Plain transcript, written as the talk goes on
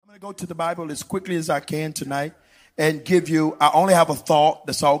going to go to the Bible as quickly as I can tonight and give you, I only have a thought.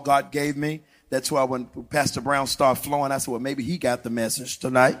 That's all God gave me. That's why when Pastor Brown started flowing, I said, well, maybe he got the message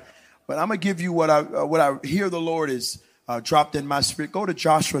tonight. But I'm going to give you what I hear the Lord is dropped in my spirit. Go to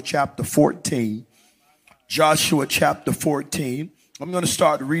Joshua chapter 14. Joshua chapter 14. I'm going to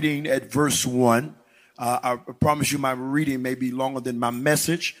start reading at verse 1. I promise you my reading may be longer than my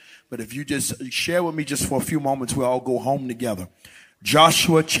message. But if you just share with me just for a few moments, we'll all go home together.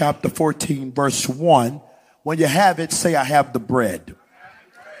 Joshua chapter 14, verse 1. When you have it, say, I have the bread.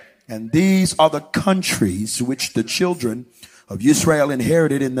 And these are the countries which the children of Israel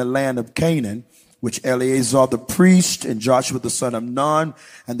inherited in the land of Canaan, which Eleazar the priest and Joshua the son of Nun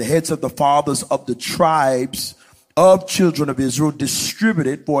and the heads of the fathers of the tribes of children of Israel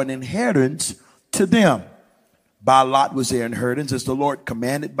distributed for an inheritance to them. By lot was their inheritance, as the Lord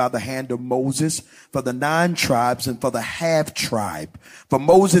commanded by the hand of Moses, for the 9 tribes and for the half tribe. For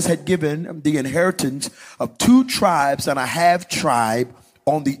Moses had given the inheritance of 2 tribes and a half tribe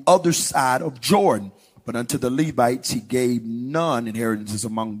on the other side of Jordan. But unto the Levites he gave none inheritances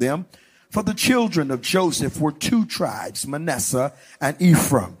among them. For the children of Joseph were 2 tribes, Manasseh and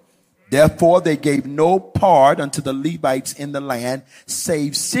Ephraim. Therefore they gave no part unto the Levites in the land,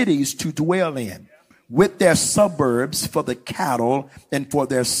 save cities to dwell in, with their suburbs for the cattle and for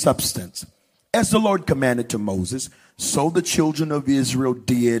their substance. As the Lord commanded to Moses, so the children of Israel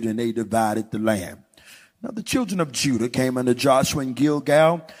did, and they divided the land. Now the children of Judah came unto Joshua in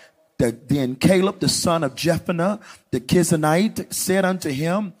Gilgal. Then Caleb, the son of Jephunneh, the Kenizzite, said unto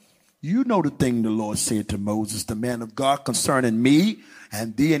him, you know the thing the Lord said to Moses, the man of God, concerning me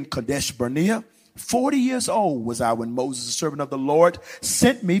and thee in Kadesh Barnea. 40 years old was I when Moses, the servant of the Lord,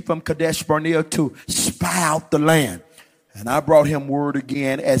 sent me from Kadesh Barnea to spy out the land. And I brought him word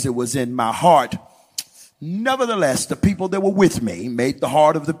again as it was in my heart. Nevertheless, the people that were with me made the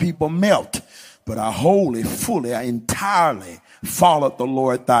heart of the people melt. But I wholly, fully, I entirely followed the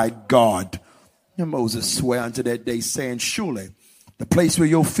Lord thy God. And Moses sware unto that day, saying, surely the place where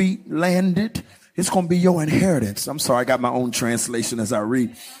your feet landed, it's going to be your inheritance. I'm sorry, I got my own translation as I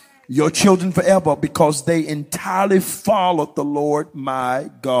read. Your children forever, because they entirely followed the Lord my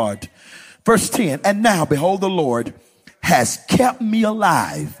God. Verse 10, and now behold, the Lord has kept me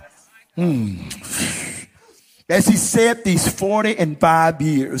alive. As he said, these 45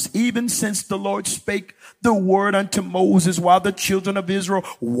 years, even since the Lord spake the word unto Moses while the children of Israel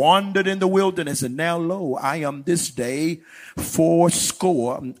wandered in the wilderness. And now, lo, I am this day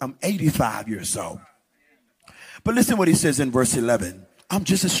 80. I'm 85 years old. But listen what he says in verse 11. I'm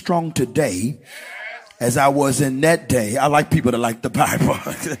just as strong today as I was in that day. I like people that like the Bible.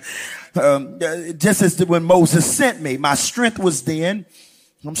 Just as when Moses sent me, my strength was then.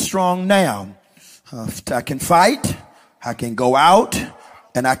 I'm strong now. I can fight. I can go out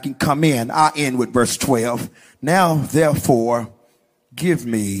and I can come in. I end with verse 12. Now, therefore, give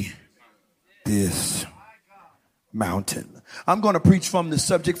me this mountain. I'm going to preach from the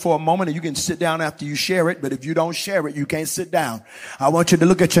subject for a moment, and you can sit down after you share it. But if you don't share it, you can't sit down. I want you to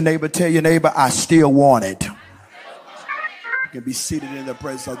look at your neighbor, tell your neighbor, I still want it. You can be seated in the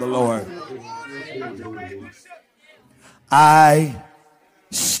presence of the Lord. I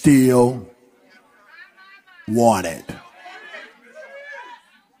still want it.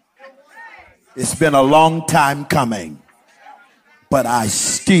 It's been a long time coming, but I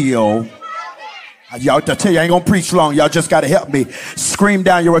still. Y'all, I tell you, I ain't gonna preach long. Y'all just gotta help me. Scream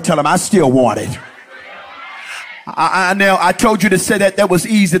down your road, tell them I still want it. I told you to say that was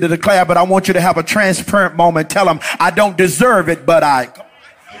easy to declare, but I want you to have a transparent moment. Tell them I don't deserve it, but I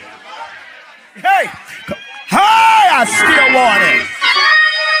still want it.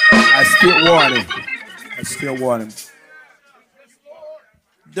 I still want it. I still want it.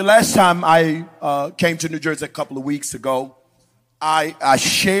 The last time I came to New Jersey a couple of weeks ago, I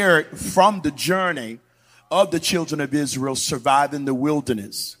shared from the journey of the children of Israel surviving the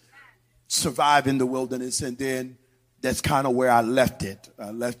wilderness. And then that's kind of where I left it.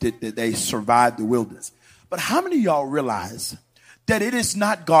 I left it that they survived the wilderness. But how many of y'all realize that it is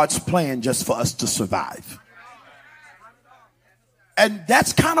not God's plan just for us to survive? And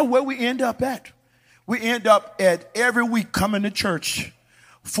that's kind of where we end up at. We end up at every week coming to church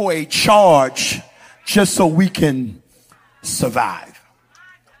for a charge just so we can survive.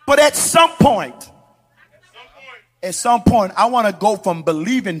 But at some point, I want to go from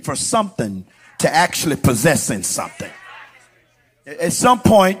believing for something to actually possessing something. At some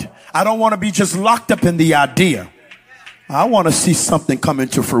point, I don't want to be just locked up in the idea. I want to see something come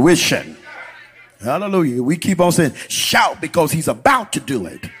into fruition. Hallelujah. We keep on saying shout because he's about to do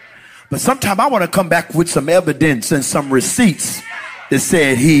it. But sometimes I want to come back with some evidence and some receipts that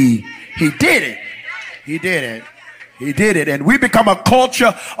said he did it. He did it. He did it. And we become a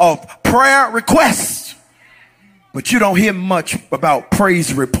culture of prayer requests. But you don't hear much about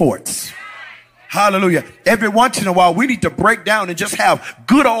praise reports. Hallelujah. Every once in a while, we need to break down and just have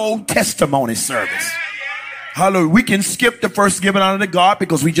good old testimony service. Hallelujah. We can skip the first giving honor to God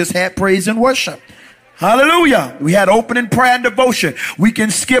because we just had praise and worship. Hallelujah. We had opening prayer and devotion. We can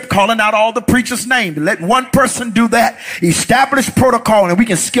skip calling out all the preachers' names. Let one person do that. Establish protocol, and we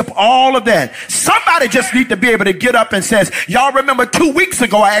can skip all of that. Somebody just need to be able to get up and says, y'all remember 2 weeks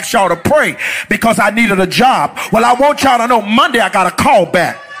ago I asked y'all to pray because I needed a job. Well, I want y'all to know Monday I got a call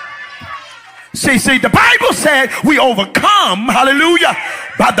back. See, the Bible said we overcome, hallelujah,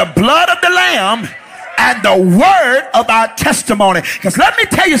 by the blood of the Lamb and the word of our testimony. Because let me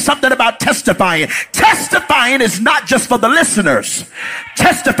tell you something about testifying. Testifying is not just for the listeners.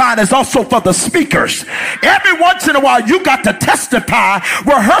 Testifying is also for the speakers. Every once in a while, you got to testify,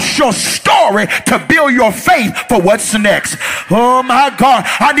 rehearse your story to build your faith for what's next. Oh my God.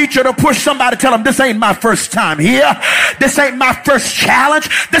 I need you to push somebody, tell them this ain't my first time here. This ain't my first challenge.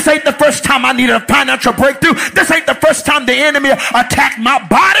 This ain't the first time I needed a financial breakthrough. This ain't the first time the enemy attacked my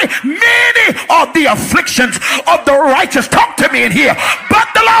body. Many are the afflictions of the righteous. Talk to me in here. But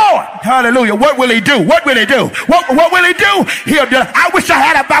the Lord, hallelujah, what will he do? What will he do? What will he do? He'll do. I wish I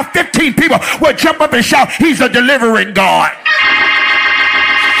had about 15 people would jump up and shout, he's a delivering God.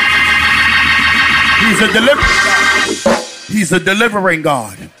 He's a delivering God. He's a delivering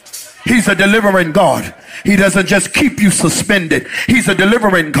God. He's a delivering God. He doesn't just keep you suspended. He's a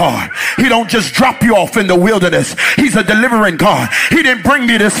delivering God. He don't just drop you off in the wilderness. He's a delivering God. He didn't bring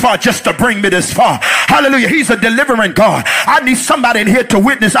me this far just to bring me this far. Hallelujah. He's a delivering God. I need somebody in here to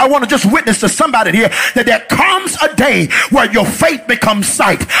witness. I want to just witness to somebody in here that there comes a day where your faith becomes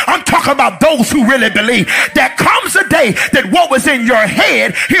sight. I'm talking about those who really believe. There comes a day that what was in your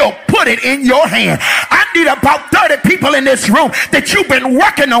head, he'll put it in your hand. I need about 30 people in this room that you've been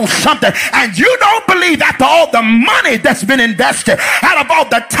working on something and you don't believe that after all the money that's been invested, out of all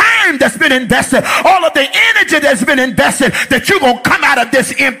the time that's been invested, all of the energy that's been invested, that you're going to come out of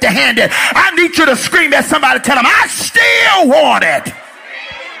this empty-handed. I need you to scream at somebody, tell them, I still want it.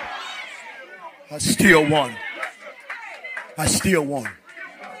 I still want it. I still want it.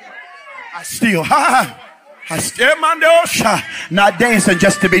 I still not dancing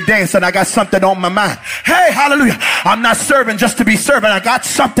just to be dancing. I got something on my mind. Hey, hallelujah. I'm not serving just to be serving. I got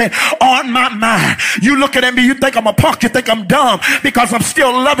something on my mind. You looking at me, you think I'm a punk, you think I'm dumb because I'm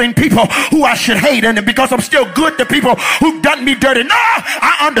still loving people who I should hate, and because I'm still good to people who've done me dirty. No,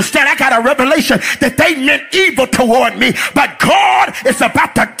 I understand. I got a revelation that they meant evil toward me, but God is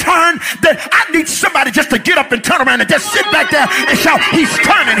about to turn. I need somebody just to get up and turn around and just sit back there and shout, he's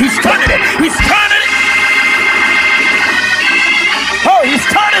turning it, he's turning it. Oh, he's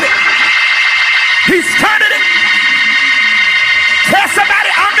turning it. He's turning it. Tell somebody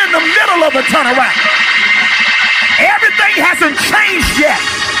I'm in the middle of a turnaround. Everything hasn't changed yet.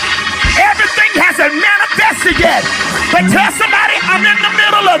 Everything hasn't manifested yet. But tell somebody I'm in the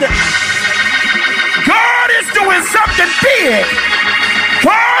middle of it. God is doing something big.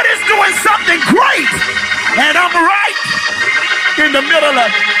 God is doing something great. And I'm right in the middle of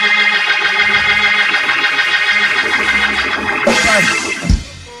it.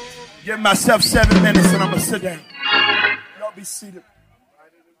 Give myself 7 minutes and I'm going to sit down. Y'all be seated.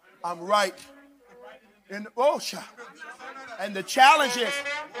 I'm right in the ocean. And the challenge is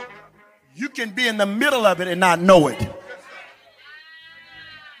you can be in the middle of it and not know it.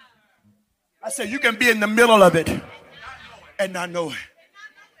 I said you can be in the middle of it and not know it.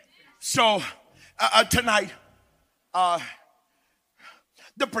 So tonight,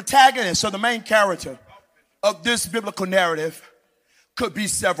 the protagonist, or the main character of this biblical narrative, could be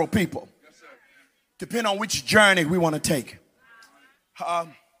several people, depending on which journey we want to take.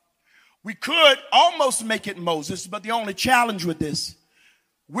 We could almost make it Moses, but the only challenge with this,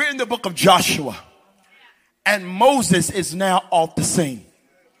 we're in the book of Joshua, and Moses is now off the scene.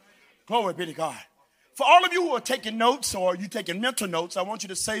 Glory be to God. For all of you who are taking notes or you taking mental notes, I want you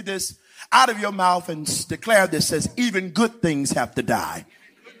to say this out of your mouth and declare this, says, even good things have to die.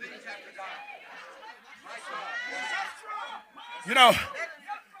 You know,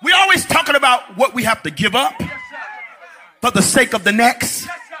 we always talking about what we have to give up for the sake of the next.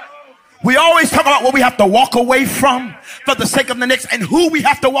 We always talk about what we have to walk away from for the sake of the next and who we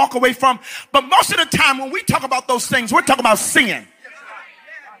have to walk away from. But most of the time when we talk about those things, we're talking about sin.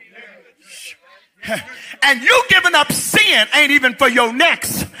 And you giving up sin ain't even for your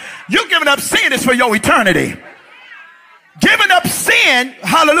next. You giving up sin is for your eternity. Giving up sin,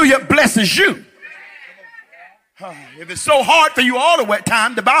 hallelujah, blesses you. If it's so hard for you all the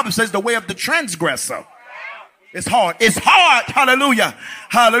time, the Bible says the way of the transgressor. It's hard. It's hard, hallelujah,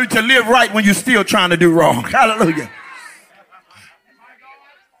 hallelujah, to live right when you're still trying to do wrong. Hallelujah.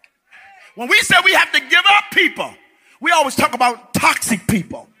 When we say we have to give up people, we always talk about toxic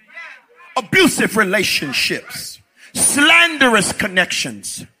people, abusive relationships, slanderous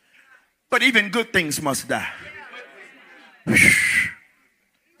connections. But even good things must die.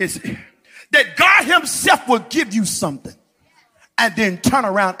 It's that God himself will give you something and then turn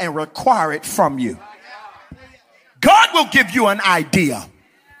around and require it from you. God will give you an idea.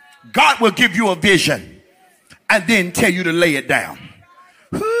 God will give you a vision and then tell you to lay it down.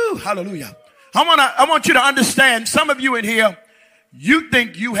 Whew, hallelujah. I want you to understand, some of you in here, you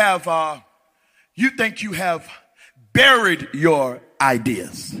think you have buried your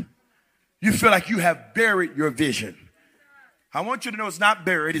ideas. You feel like you have buried your vision. I want you to know it's not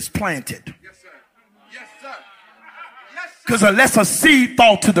buried, it's planted. Yes, sir. Yes, sir. Because unless a seed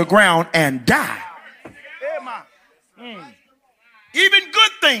fall to the ground and die, even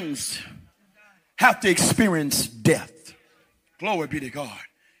good things have to experience death. Glory be to God.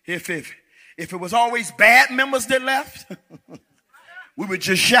 If it was always bad members that left, we would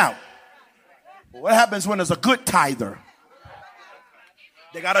just shout. But what happens when there's a good tither?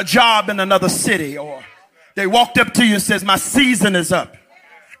 They got a job in another city, or they walked up to you and says, my season is up.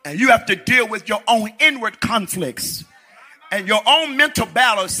 And you have to deal with your own inward conflicts and your own mental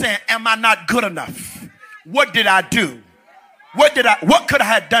battle saying, am I not good enough? What did I do? What could I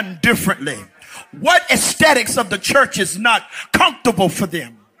have done differently? What aesthetics of the church is not comfortable for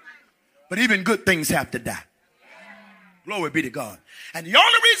them? But even good things have to die. Glory be to God. And the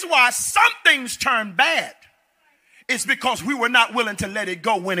only reason why some things turn bad is because we were not willing to let it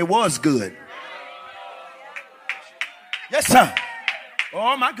go when it was good. Yes, sir.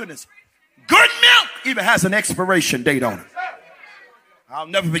 Oh, my goodness. Good milk even has an expiration date on it. I'll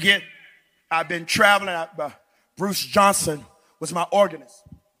never forget. I've been traveling. Bruce Johnson was my organist.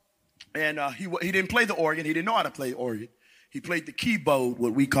 And he didn't play the organ. He didn't know how to play the organ. He played the keyboard,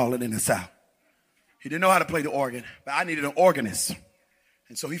 what we call it in the South. He didn't know how to play the organ, but I needed an organist.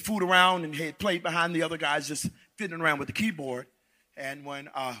 And so he fooled around and he played behind the other guys, just fiddling around with the keyboard. And when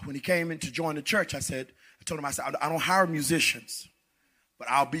he came in to join the church, I told him, I don't hire musicians, but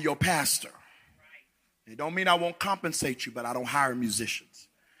I'll be your pastor. It don't mean I won't compensate you, but I don't hire musicians.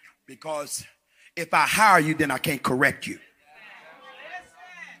 Because if I hire you, then I can't correct you.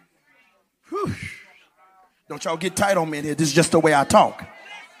 Whew. Don't y'all get tight on me in here. This is just the way I talk.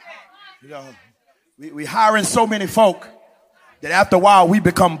 You know, we hiring so many folk that after a while we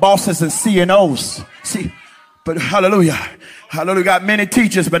become bosses and CNOs. See, but hallelujah. Hallelujah. Got many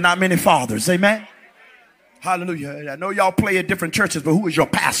teachers, but not many fathers. Amen. Hallelujah. I know y'all play at different churches, but who is your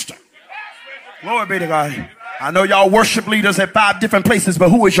pastor? Glory be to God. I know y'all worship leaders at 5 different places, but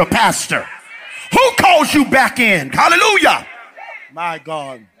who is your pastor? Who calls you back in? Hallelujah. My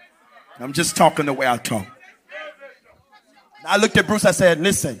God. I'm just talking the way I talk. I looked at Bruce. I said,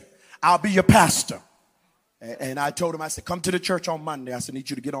 listen, I'll be your pastor. And I told him, I said, come to the church on Monday. I said, I need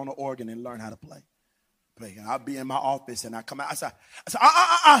you to get on the organ and learn how to play. And I'll be in my office and I come out. I said,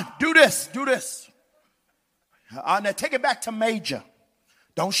 do this. Now take it back to major.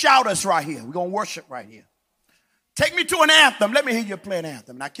 Don't shout us right here. We're going to worship right here. Take me to an anthem. Let me hear you play an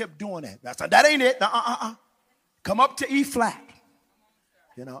anthem. And I kept doing that. I said, that ain't it. Come up to E flat.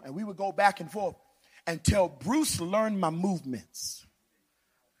 You know, and we would go back and forth until Bruce learned my movements.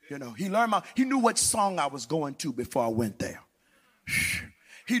 You know, he knew what song I was going to before I went there.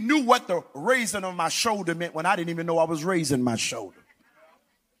 He knew what the raising of my shoulder meant when I didn't even know I was raising my shoulder.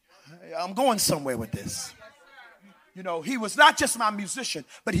 I'm going somewhere with this. You know, he was not just my musician,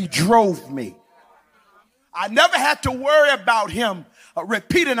 but he drove me. I never had to worry about him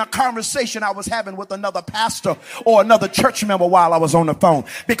repeating a conversation I was having with another pastor or another church member while I was on the phone.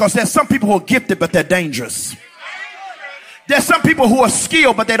 Because there's some people who are gifted, but they're dangerous. There's some people who are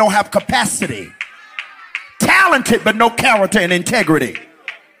skilled, but they don't have capacity. Talented, but no character and integrity.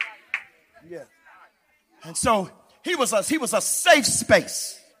 Yeah. And so he was a safe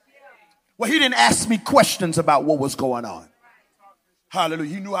space where he didn't ask me questions about what was going on.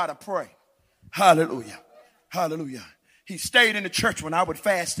 Hallelujah. He knew how to pray. Hallelujah. Hallelujah. He stayed in the church when I would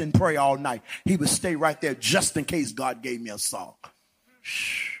fast and pray all night. He would stay right there just in case God gave me a song.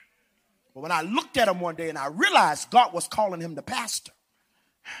 But when I looked at him one day and I realized God was calling him the pastor.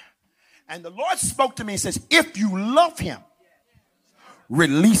 And the Lord spoke to me and says, if you love him,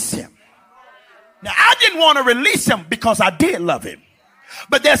 release him. Now, I didn't want to release him because I did love him.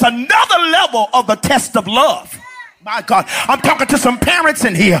 But there's another level of the test of love. My God, I'm talking to some parents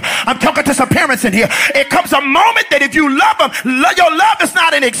in here. It comes a moment that if you love them, your love is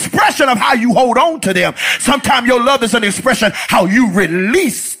not an expression of how you hold on to them. Sometimes your love is an expression how you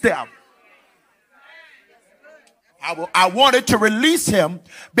release them. I wanted to release him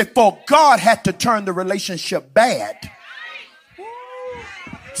before God had to turn the relationship bad.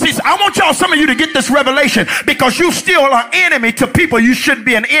 See, I want some of you to get this revelation, because you still are enemy to people you shouldn't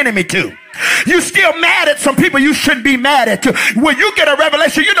be an enemy to. You still mad at some people you shouldn't be mad at. When you get a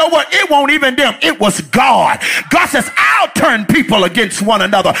revelation, you know what? It won't even them. It was God. God says, I'll turn people against one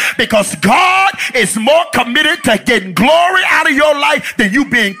another, because God is more committed to getting glory out of your life than you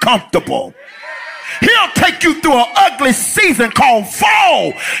being comfortable. He'll take you through an ugly season called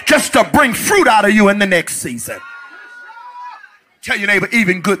fall just to bring fruit out of you in the next season. Tell your neighbor,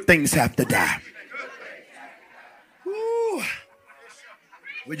 even good things have to die. Woo.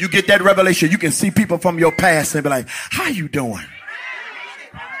 When you get that revelation, you can see people from your past and be like, how you doing?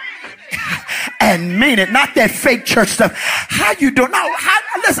 And mean it, not that fake church stuff. How you doing? No,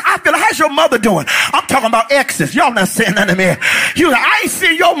 listen, I feel like, how's your mother doing? I'm talking about exes. Y'all not saying nothing to me. You like, I ain't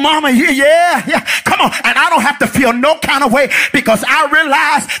seen your mama here. Yeah. Come on. And I don't have to feel no kind of way, because I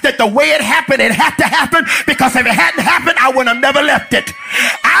realized that the way it happened, it had to happen, because if it hadn't happened, I would have never left it.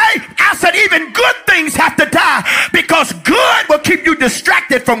 I said even good things have to die, because good will keep you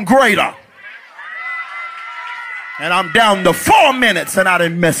distracted from greater. And I'm down to 4 minutes and I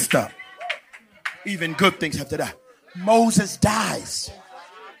done messed up. Even good things have to die. Moses dies.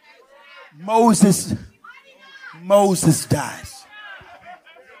 Moses dies.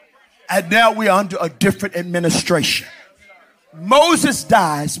 And now we're under a different administration. Moses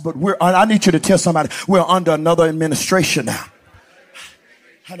dies, but I need you to tell somebody, we're under another administration now.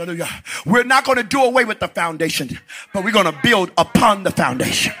 Hallelujah. We're not going to do away with the foundation, but we're going to build upon the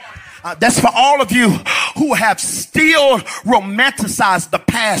foundation. That's for all of you who have still romanticized the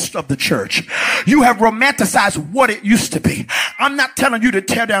past of the church. You have romanticized what it used to be. I'm not telling you to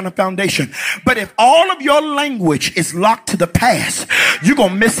tear down the foundation, but if all of your language is locked to the past, you're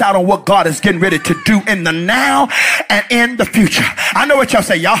going to miss out on what God is getting ready to do in the now and in the future. I know what y'all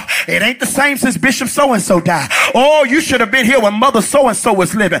say, y'all. It ain't the same since Bishop so-and-so died. Oh, you should have been here when Mother so-and-so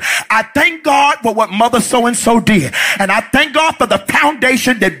was living. I thank God for what Mother so-and-so did. And I thank God for the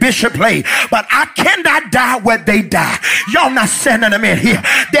foundation that Bishop laid. But I cannot die where they die. Y'all not sending them in here.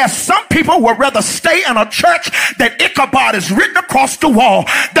 There's some people who would rather stay in a church that Ichabod is written across the wall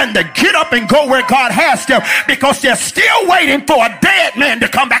than to get up and go where God has them, because they're still waiting for a dead man to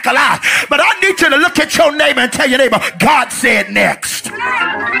come back alive. But I need you to look at your neighbor and tell your neighbor, God said next.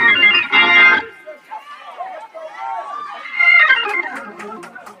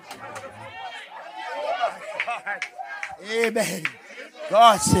 Amen.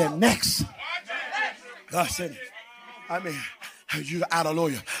 God said next. God said, I mean, you're out of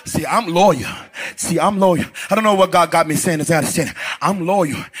lawyer. See, I'm lawyer. I don't know what God got me saying. Is I said, I'm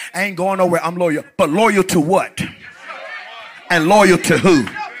loyal. I ain't going nowhere. I'm loyal. But loyal to what? And loyal to who?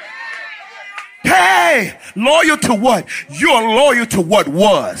 Hey, loyal to what? You're loyal to what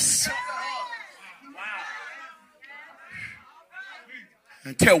was.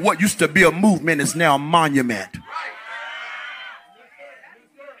 Until what used to be a movement is now a monument.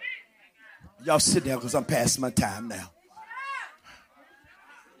 Y'all sit down, because I'm past my time now.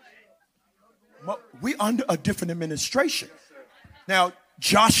 We under a different administration. Now,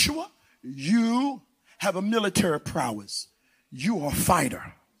 Joshua, you have a military prowess. You are a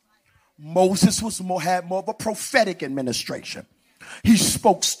fighter. Moses had more of a prophetic administration. He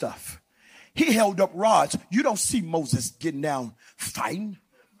spoke stuff. He held up rods. You don't see Moses getting down fighting.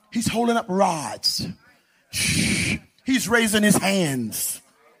 He's holding up rods. He's raising his hands.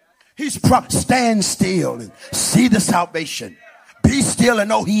 He's stand still and see the salvation. Be still and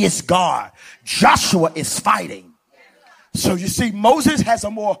know he is God. Joshua is fighting. So you see, Moses has a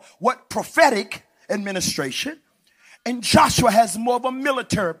more prophetic administration, and Joshua has more of a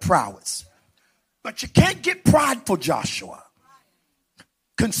military prowess. But you can't get prideful, Joshua,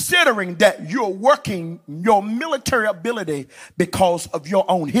 considering that you're working your military ability because of your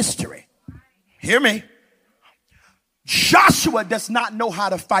own history. Hear me? Joshua does not know how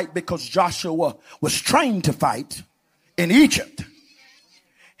to fight because Joshua was trained to fight in Egypt.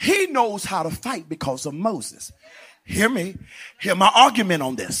 He knows how to fight because of Moses. Hear me. Hear my argument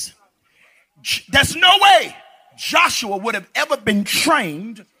on this. There's no way Joshua would have ever been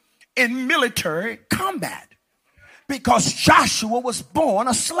trained in military combat, because Joshua was born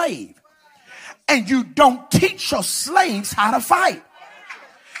a slave. And you don't teach your slaves how to fight.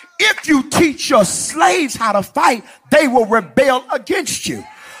 If you teach your slaves how to fight, they will rebel against you.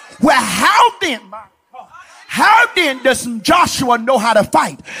 Well, How then does Joshua know how to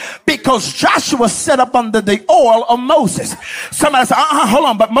fight? Because Joshua set up under the oil of Moses. Somebody said, hold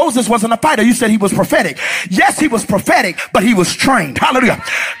on, but Moses wasn't a fighter. You said he was prophetic. Yes, he was prophetic, but he was trained. Hallelujah.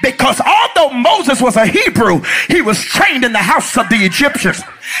 Because although Moses was a Hebrew, he was trained in the house of the Egyptians.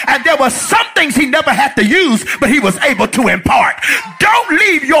 And there were some things he never had to use, but he was able to impart. Don't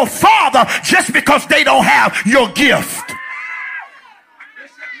leave your father just because they don't have your gift.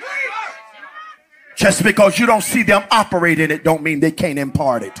 Just because you don't see them operate in it don't mean they can't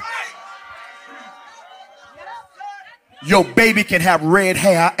impart it. Your baby can have red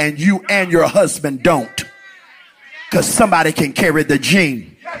hair and you and your husband don't. Because somebody can carry the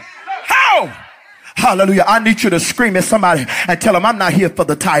gene. How? Hallelujah. I need you to scream at somebody and tell them I'm not here for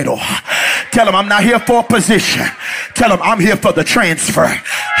the title. Tell them I'm not here for a position. Tell them I'm here for the transfer. Hey!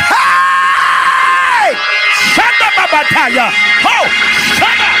 Shut up, Babataya. Oh,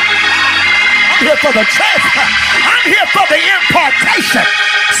 shut up. I'm here for the transfer. I'm here for the impartation.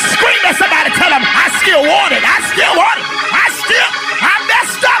 Scream at somebody. Tell them I still want it. I still want it. I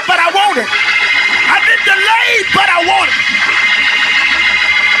messed up, but I want it. I've been delayed, but I want it.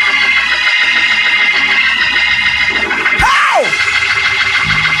 How?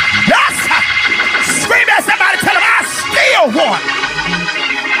 Yes. Scream at somebody. Tell them I still want it.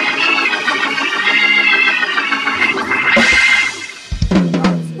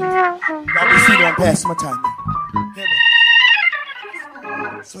 Y'all be seated. I'm past my time.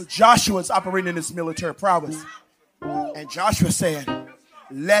 So Joshua's operating in this military prowess. And Joshua said,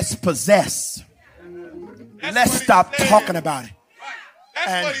 let's possess. Let's stop talking about it.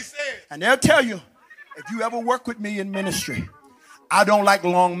 That's what he said. And they'll tell you, if you ever work with me in ministry, I don't like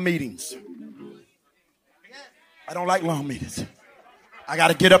long meetings. I don't like long meetings. I got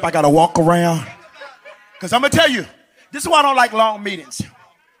to get up. I got to walk around. Because I'm going to tell you, this is why I don't like long meetings.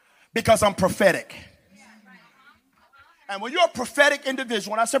 Because I'm prophetic. And when you're a prophetic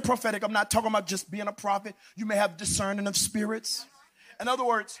individual, when I say prophetic, I'm not talking about just being a prophet. You may have discerning of spirits. In other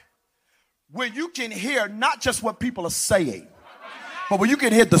words, when you can hear not just what people are saying, but when you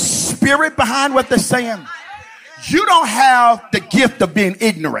can hear the spirit behind what they're saying, you don't have the gift of being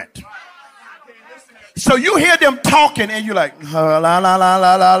ignorant. So you hear them talking and you're like, la, la, la, la,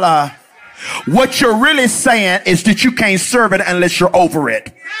 la, la. What you're really saying is that you can't serve it unless you're over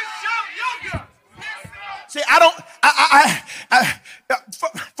it. See,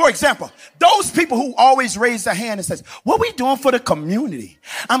 for example, those people who always raise their hand and says, what we doing for the community?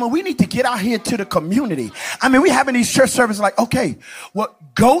 I mean, we need to get out here to the community. I mean, we having these church services like, okay, well,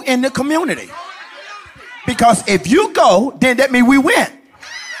 go in the community. Because if you go, then that means we win.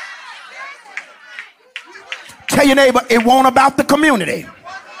 Tell your neighbor, it won't about the community.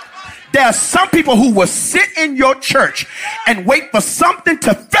 There are some people who will sit in your church and wait for something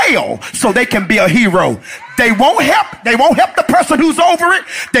to fail so they can be a hero. They won't help. They won't help the person who's over it.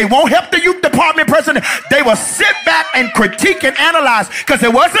 They won't help the youth department president. They will sit back and critique and analyze because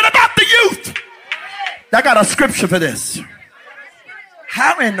it wasn't about the youth. I got a scripture for this.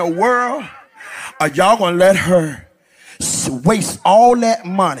 How in the world are y'all going to let her waste all that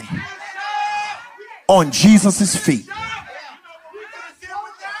money on Jesus's feet?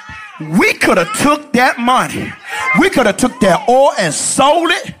 We could have took that money. We could have took that oil and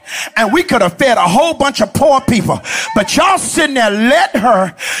sold it. And we could have fed a whole bunch of poor people. But y'all sitting there let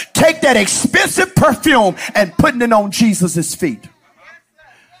her take that expensive perfume and putting it on Jesus's feet.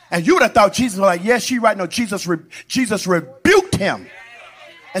 And you would have thought Jesus was like, yes, she right. No, Jesus rebuked him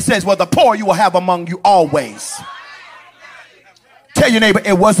and says, well, the poor you will have among you always. Tell your neighbor,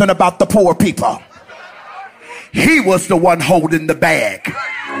 it wasn't about the poor people. He was the one holding the bag.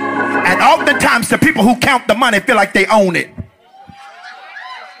 And oftentimes the people who count the money feel like they own it.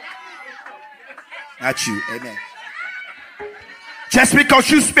 Not you. Amen. Just because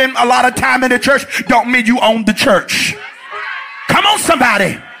you spend a lot of time in the church don't mean you own the church. Come on,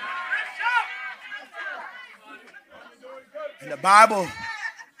 somebody. In the Bible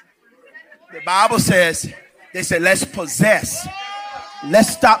says, they say, let's possess. Let's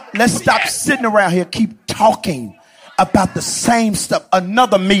stop sitting around here, keep talking about the same stuff.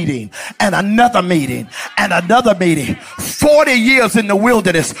 Another meeting and another meeting and another meeting. 40 years in the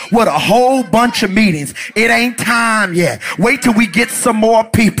wilderness with a whole bunch of meetings. It ain't time yet. Wait till we get some more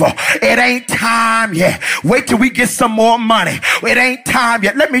people. It ain't time yet. Wait till we get some more money. It ain't time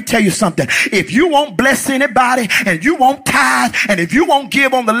yet. Let me tell you something. If you won't bless anybody and you won't tithe and if you won't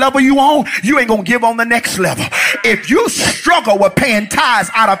give on the level you on, you ain't gonna give on the next level. If you struggle with paying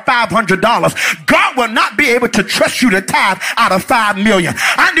tithes out of $500, God will not be able to trust you to tithe out of 5 million.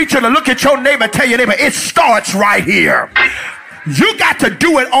 I need you to look at your neighbor and tell your neighbor, it starts right here. You got to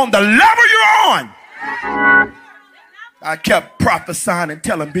do it on the level you're on. I kept prophesying and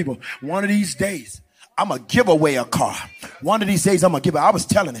telling people, one of these days, I'm going to give away a car. One of these days, I'm going to give it. I was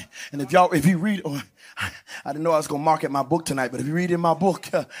telling it. And if you read, I didn't know I was going to market my book tonight, but if you read in my book,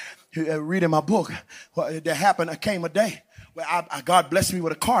 there happened, came a day where God blessed me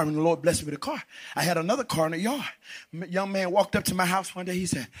with a car, and the Lord blessed me with a car. I had another car in the yard. A young man walked up to my house one day. He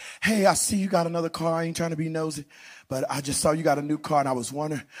said, hey, I see you got another car. I ain't trying to be nosy, but I just saw you got a new car, and I was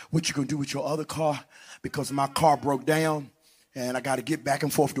wondering what you going to do with your other car, because my car broke down, and I got to get back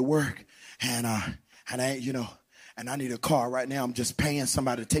and forth to work, and I need a car right now. I'm just paying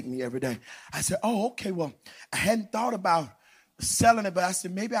somebody to take me every day. I said, oh, okay, well, I hadn't thought about selling it, but I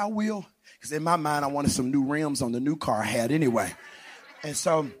said, maybe I will. Because in my mind, I wanted some new rims on the new car I had anyway. And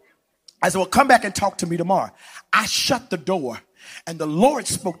so I said, well, come back and talk to me tomorrow. I shut the door, and the Lord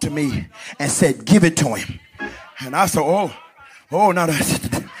spoke to me and said, give it to him. And I said, oh, no,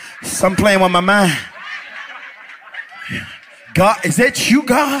 something playing with my mind. God, is that you,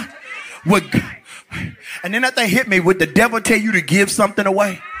 God? And then that thing hit me. Would the devil tell you to give something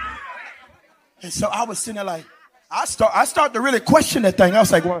away? And so I was sitting there like, I start to really question that thing. I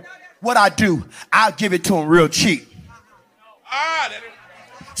was like, well, what I do, I'll give it to him real cheap.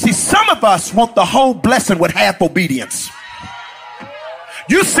 See, some of us want the whole blessing with half obedience.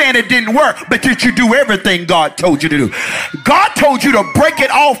 You saying it didn't work, but did you do everything God told you to do? God told you to break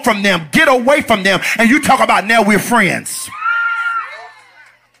it off from them, get away from them, and you talk about now we're friends.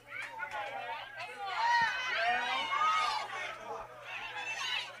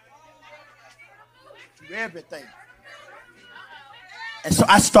 Do everything. And so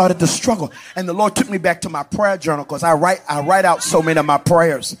I started to struggle, and the Lord took me back to my prayer journal, because I write out so many of my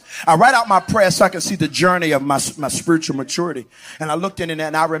prayers. I write out my prayers so I can see the journey of my spiritual maturity. And I looked in it,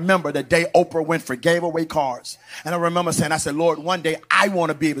 and I remember the day Oprah Winfrey gave away cars. And I remember saying, I said, Lord, one day I want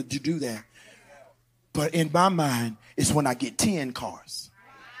to be able to do that. But in my mind, it's when I get 10 cars,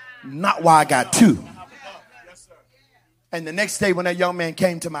 not why I got 2. And the next day when that young man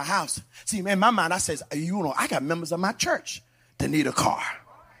came to my house, see, in my mind, I says, I got members of my church that need a car.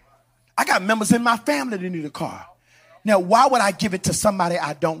 I got members in my family that need a car. Now, why would I give it to somebody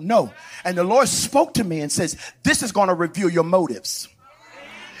I don't know? And the Lord spoke to me and says, this is going to reveal your motives.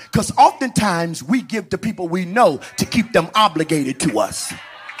 Because oftentimes we give to people we know to keep them obligated to us.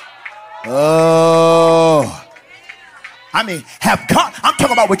 Oh. I mean, have God, I'm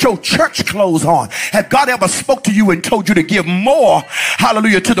talking about with your church clothes on. Have God ever spoke to you and told you to give more,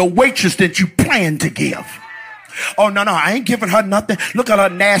 hallelujah, to the waitress than you plan to give? Oh, no, I ain't giving her nothing. Look at her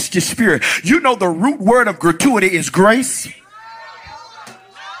nasty spirit. You know the root word of gratuity is grace.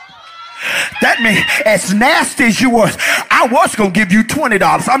 That means as nasty as you was, I was going to give you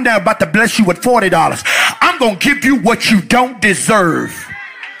 $20. I'm now about to bless you with $40. I'm going to give you what you don't deserve.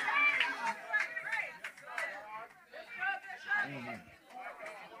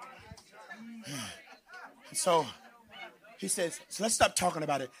 So he says, so let's stop talking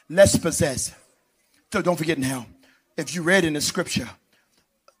about it. Let's possess. So don't forget now, if you read in the scripture,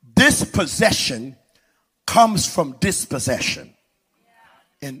 this possession comes from dispossession.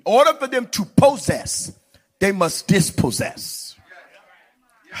 In order for them to possess, they must dispossess.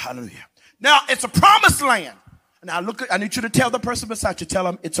 Hallelujah. Now, it's a promised land. Now, I need you to tell the person beside you, tell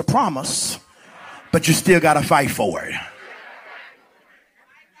them it's a promise, but you still got to fight for it.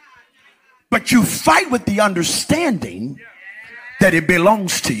 But you fight with the understanding that it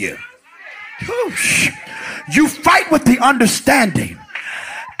belongs to you. You fight with the understanding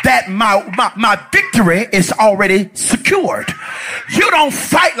that my victory is already secured. You don't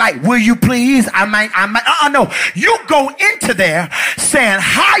fight like, will you please? I might. No. You go into there saying,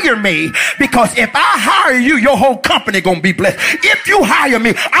 hire me, because if I hire you, your whole company gonna be blessed. If you hire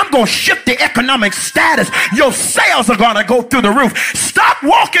me, I'm gonna shift the economic status. Your sales are gonna go through the roof. Stop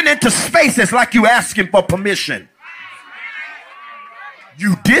walking into spaces like you asking for permission.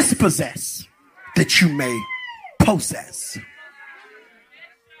 You dispossess that you may possess.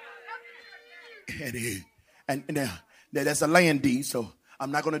 And there's a land deed, so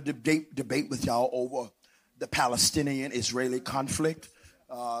I'm not going to debate with y'all over the Palestinian-Israeli conflict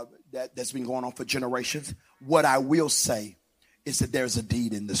that's been going on for generations. What I will say is that there's a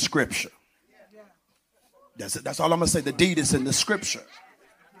deed in the scripture. That's all I'm going to say. The deed is in the scripture.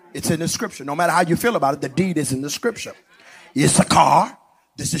 It's in the scripture. No matter how you feel about it, the deed is in the scripture. Issachar,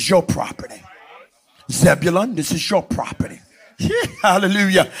 this is your property. Zebulun, this is your property.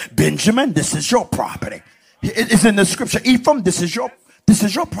 Hallelujah. Benjamin, this is your property. It's in the scripture. Ephraim, this is your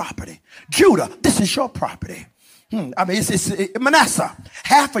property. Judah, this is your property. I mean, it's Manasseh.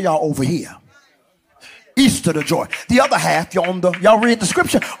 Half of y'all over here. East of the Jordan. The other half, y'all read the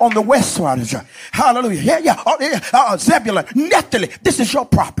scripture, on the west side of the Jordan. Hallelujah. Yeah. Oh, yeah. Zebulun, Naphtali, this is your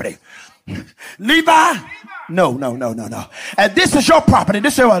property. Levi, no. And this is your property.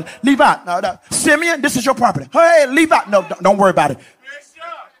 This is Levi. No. Simeon, this is your property. Hey, Levi, no, don't worry about it.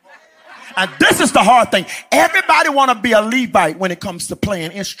 And this is the hard thing. Everybody want to be a Levite when it comes to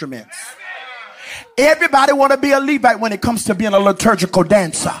playing instruments. Everybody want to be a Levite when it comes to being a liturgical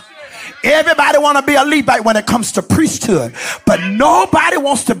dancer. Everybody want to be a Levite when it comes to priesthood. But nobody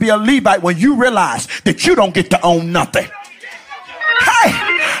wants to be a Levite when you realize that you don't get to own nothing. Hey,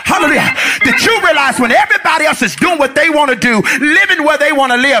 hallelujah. Did you realize when everybody else is doing what they want to do, living where they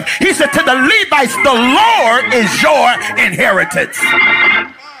want to live, he said to the Levites, the Lord is your inheritance.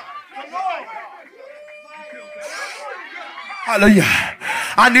 Hallelujah.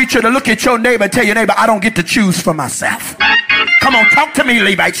 I need you to look at your neighbor and tell your neighbor, I don't get to choose for myself. Come on, talk to me,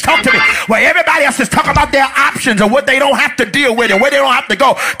 Levites. Talk to me. Where everybody else is talking about their options and what they don't have to deal with and where they don't have to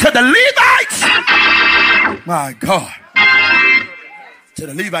go. To the Levites, my God. To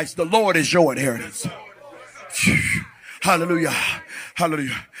the Levites, the Lord is your inheritance. Hallelujah.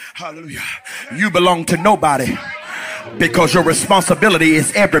 Hallelujah. Hallelujah. You belong to nobody because your responsibility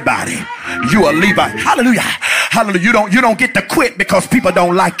is everybody. You are Levite. Hallelujah. Hallelujah. You don't get to quit because people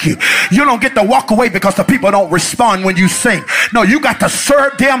don't like you. You don't get to walk away because the people don't respond when you sing. No, you got to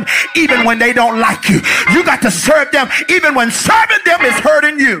serve them even when they don't like you. You got to serve them even when serving them is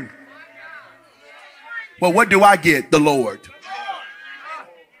hurting you. Well, what do I get? The Lord.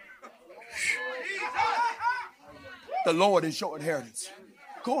 The Lord is your inheritance.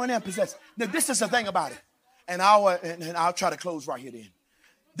 Go in there and possess. Now, this is the thing about it. And I'll try to close right here then.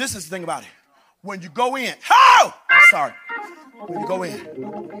 This is the thing about it. When you go in, when you go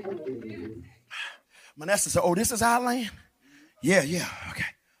in, Manasseh said, oh, this is our land? Yeah, okay.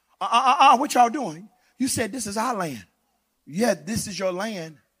 What y'all doing? You said this is our land. Yeah, this is your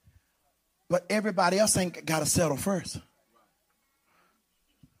land. But everybody else ain't got to settle first.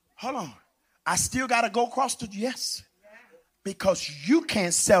 Hold on. I still got to go across the, yes. Because you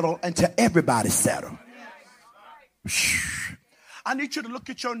can't settle until everybody settle. I need you to look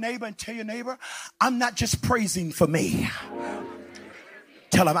at your neighbor and tell your neighbor, I'm not just praising for me.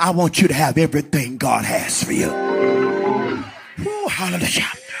 Tell him, I want you to have everything God has for you. Ooh, hallelujah.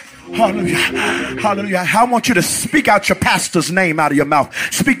 Hallelujah. Hallelujah. I want you to speak out your pastor's name out of your mouth.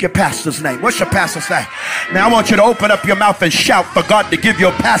 Speak your pastor's name. What's your pastor's name? Now I want you to open up your mouth and shout for God to give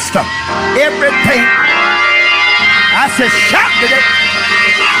your pastor everything. I said shout today.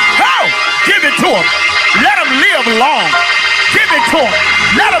 Oh, give it to him. Let him live long. Give it to him.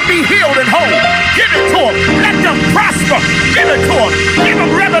 Let him be healed and whole. Give it to him. Let them prosper. Give it to him. Give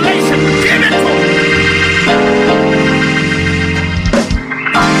him revelation. Give it to him.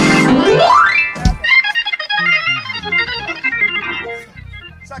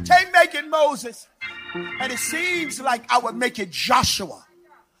 So I can't make it Moses. And it seems like I would make it Joshua,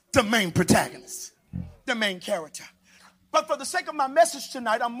 the main protagonist, the main character. But for the sake of my message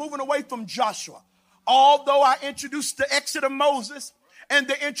tonight, I'm moving away from Joshua. Although I introduced the exit of Moses and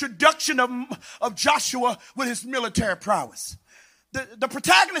the introduction of Joshua with his military prowess. The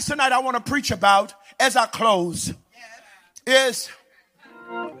protagonist tonight I want to preach about as I close is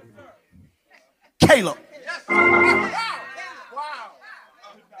Caleb.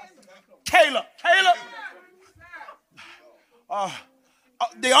 Caleb.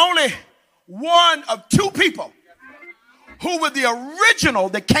 The only one of two people who were the original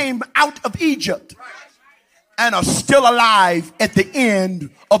that came out of Egypt and are still alive at the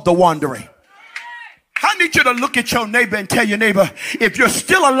end of the wandering. I need you to look at your neighbor and tell your neighbor, if you're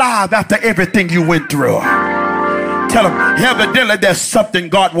still alive after everything you went through, tell him, evidently there's something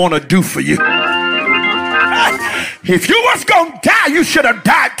God want to do for you. If you was going to die, you should have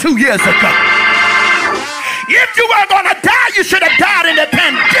died 2 years ago. If you were going to die, you should have died in the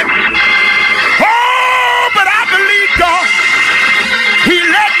pandemic. Oh, but I believe God. He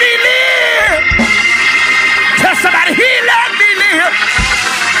let me live. Tell somebody, he let me live.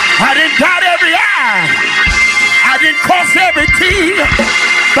 I didn't dot every I. I didn't cross every T.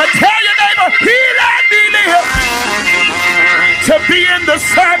 But tell your neighbor, he let me live to be in the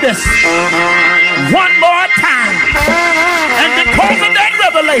service one more time. And because of that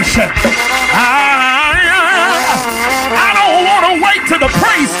revelation, I don't want to wait to the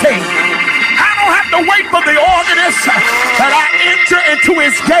praise team. I don't have to wait for the organist, but I enter into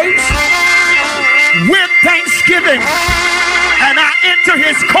his gates with thanksgiving, and I enter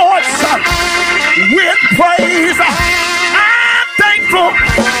his courts with praise. I'm thankful.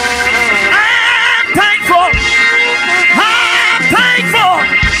 I'm thankful. I'm thankful.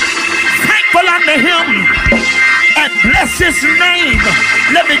 Thankful unto him and bless his name.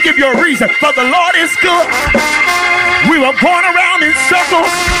 Let me give you a reason. For the Lord is good. We were going around in circles,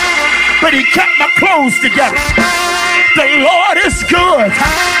 but he kept my clothes together. The Lord is good.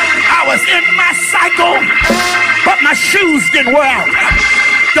 I was in my cycle, but my shoes didn't wear out.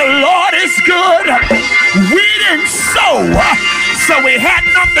 The Lord is good. We didn't sow, so we had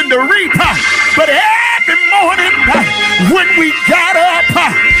nothing to reap. But every morning when we got up,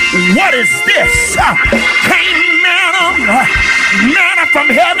 what is this? Came manna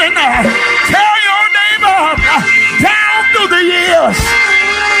from heaven. Tell your neighbor, down through the years.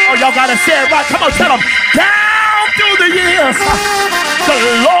 Oh, y'all gotta say it right. Come on, tell them. Down through the years, the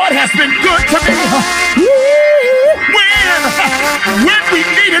Lord has been good to me. When we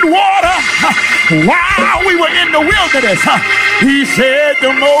needed water, while we were in the wilderness, he said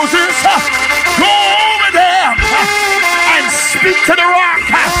to Moses, go over there and speak to the rock.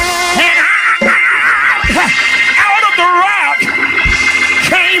 And out of the rock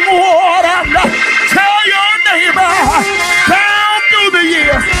came water. Tell your neighbor, down through the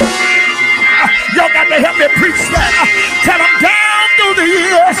years. Y'all got to help me preach that. Tell them, down through the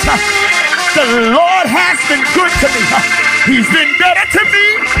years, the Lord has been good to me. He's been better to me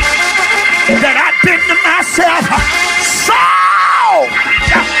than I've been to myself. Saul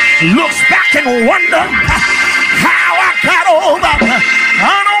looks back and wonder how I got over.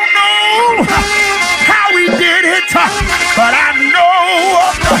 I don't know how he did it, but I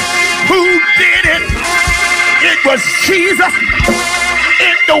know who did it. It was Jesus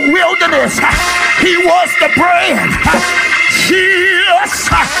in the wilderness. He was the bread. Jesus,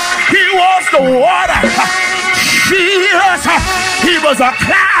 he was the water. Jesus, he was a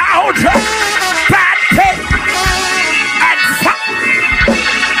cloud by day and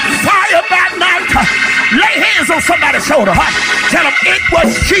fire by night. Lay hands on somebody's shoulder. Tell them it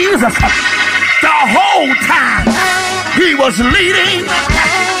was Jesus the whole time. He was leading.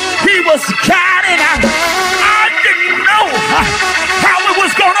 He was guiding. I didn't know how it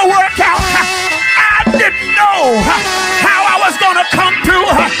was going to work out. I didn't know how I was going to come through.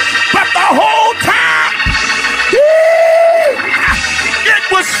 But the whole time, it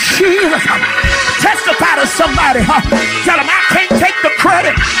was Jesus. Testify to somebody. Tell them I can't take the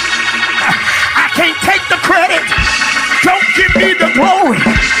credit. I can't take the credit. Don't give me the glory.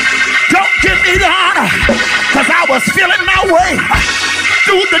 Don't give me the honor. Because I was feeling my way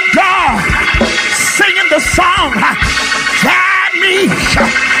through the dark, singing the song, guide me,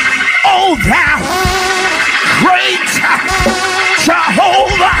 oh thou great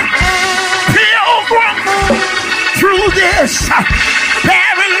Jehovah, pilgrim through this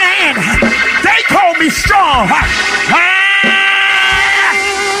barren land. They call me strong. I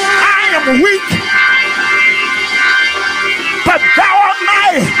am weak, but thou art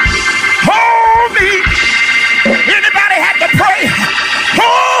mighty. Hold me. Anybody had to pray?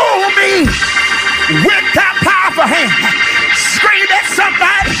 Hold me with that powerful hand. Scream at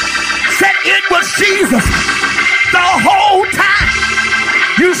somebody. Said it was Jesus the whole time.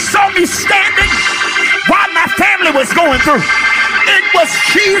 You saw me standing while my family was going through. It was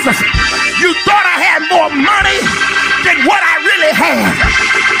Jesus. You thought I had more money than what I really had.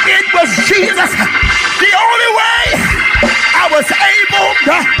 It was Jesus. The only way I was able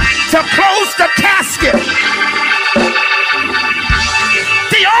to close the casket.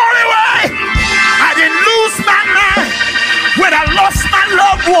 The only way I didn't lose my mind when I lost my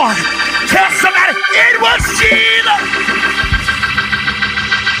loved one. Tell somebody it was Jesus.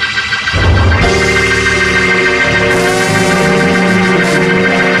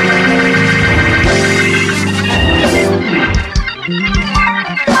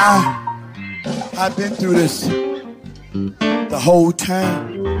 I've been through this the whole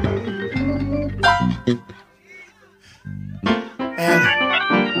time. And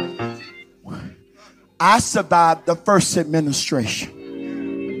I survived the first administration.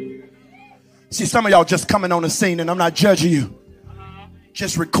 See, some of y'all just coming on the scene, and I'm not judging you.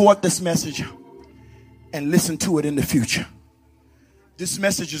 Just record this message and listen to it in the future. This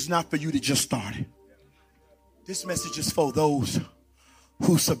message is not for you to just start it. This message is for those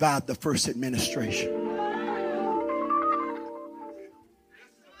who survived the first administration.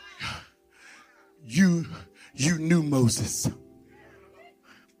 You knew Moses.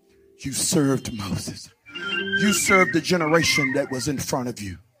 You served Moses. You served the generation that was in front of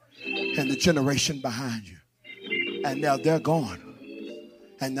you and the generation behind you. And now they're gone.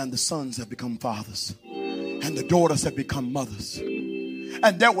 And then the sons have become fathers. And the daughters have become mothers.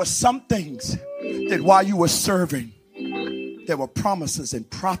 And there were some things that while you were serving, there were promises and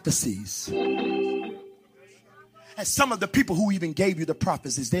prophecies. And And some of the people who even gave you the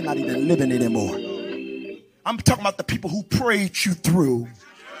prophecies, they're not even living anymore. I'm talking about the people who prayed you through.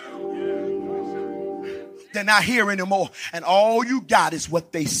 They're not here anymore. And all you got is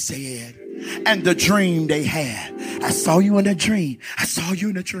what they said and the dream they had. I saw you in a dream. I saw you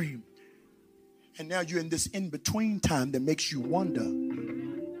in a dream. And now you're in this in-between time that makes you wonder,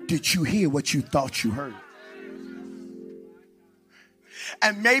 did you hear what you thought you heard?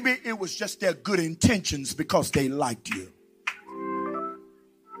 And maybe it was just their good intentions because they liked you.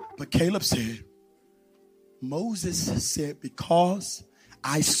 But Caleb said, Moses said, because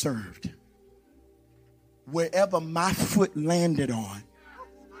I served, wherever my foot landed on,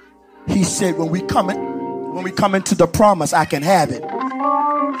 he said, when we come into the promise, I can have it.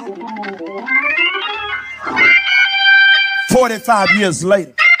 45 years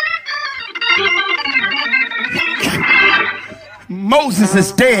later, Moses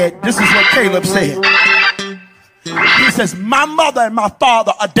is dead. This is what Caleb said. He says, my mother and my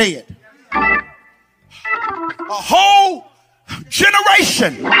father are dead. A whole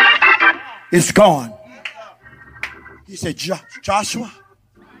generation is gone. He said, Joshua,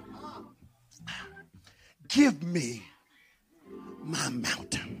 give me my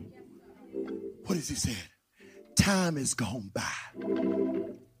mountain. What does he say? Time has gone by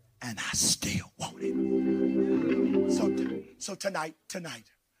and I still want it. So tonight,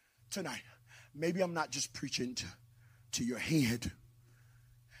 maybe I'm not just preaching to your head,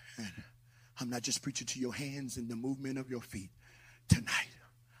 and I'm not just preaching to your hands and the movement of your feet. Tonight,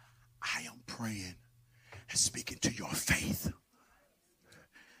 I am praying and speaking to your faith.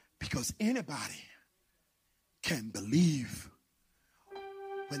 Because anybody can believe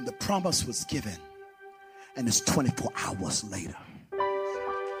when the promise was given and it's 24 hours later.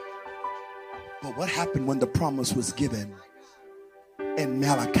 But what happened when the promise was given in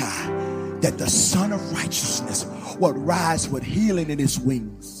Malachi, that the Son of Righteousness would rise with healing in his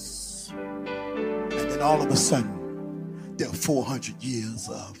wings? And then all of a sudden, there are 400 years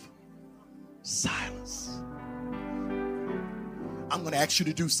of silence. I'm going to ask you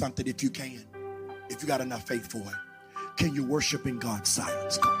to do something if you can. If you got enough faith for it. Can you worship in God's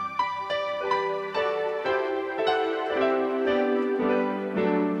silence? Come on.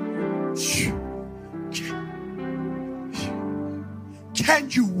 Can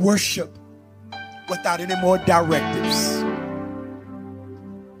you worship without any more directives?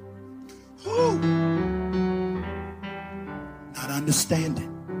 Ooh. Not understanding.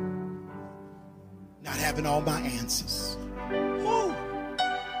 Not having all my answers. Ooh.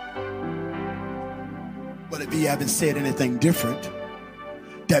 But if he hasn't said anything different,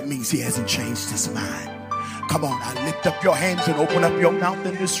 that means he hasn't changed his mind. Come on, now lift up your hands and open up your mouth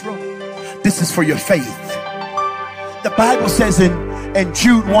in this room. This is for your faith. The Bible says in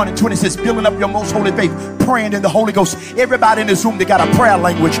Jude 1 and 20 says, building up your most holy faith, praying in the Holy Ghost. Everybody in this room, they got a prayer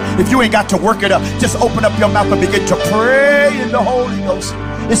language. If you ain't got to work it up, just open up your mouth and begin to pray in the Holy Ghost.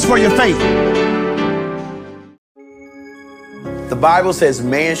 It's for your faith. The Bible says,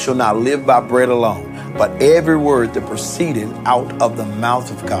 man shall not live by bread alone, but every word that proceeded out of the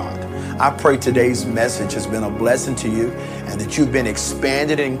mouth of God. I pray today's message has been a blessing to you and that you've been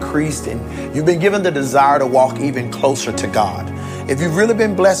expanded and increased and you've been given the desire to walk even closer to God. If you've really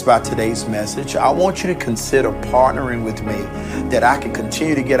been blessed by today's message, I want you to consider partnering with me that I can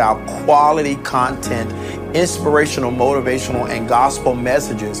continue to get our quality content, inspirational, motivational, and gospel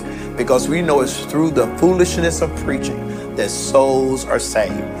messages, because we know it's through the foolishness of preaching that souls are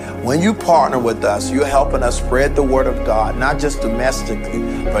saved. When you partner with us, you're helping us spread the word of God, not just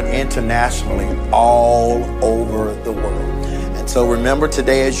domestically, but internationally, all over the world. And so remember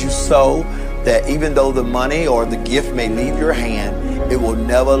today as you sow, that even though the money or the gift may leave your hand, it will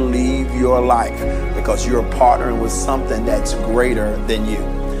never leave your life, because you're partnering with something that's greater than you.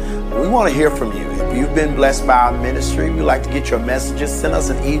 We want to hear from you. If you've been blessed by our ministry, we'd like to get your messages. Send us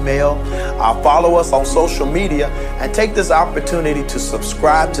an email. Follow us on social media and take this opportunity to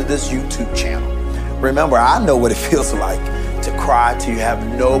subscribe to this YouTube channel. Remember, I know what it feels like to cry till you have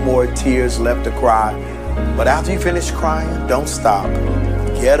no more tears left to cry. But after you finish crying, don't stop.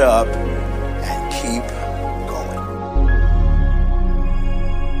 Get up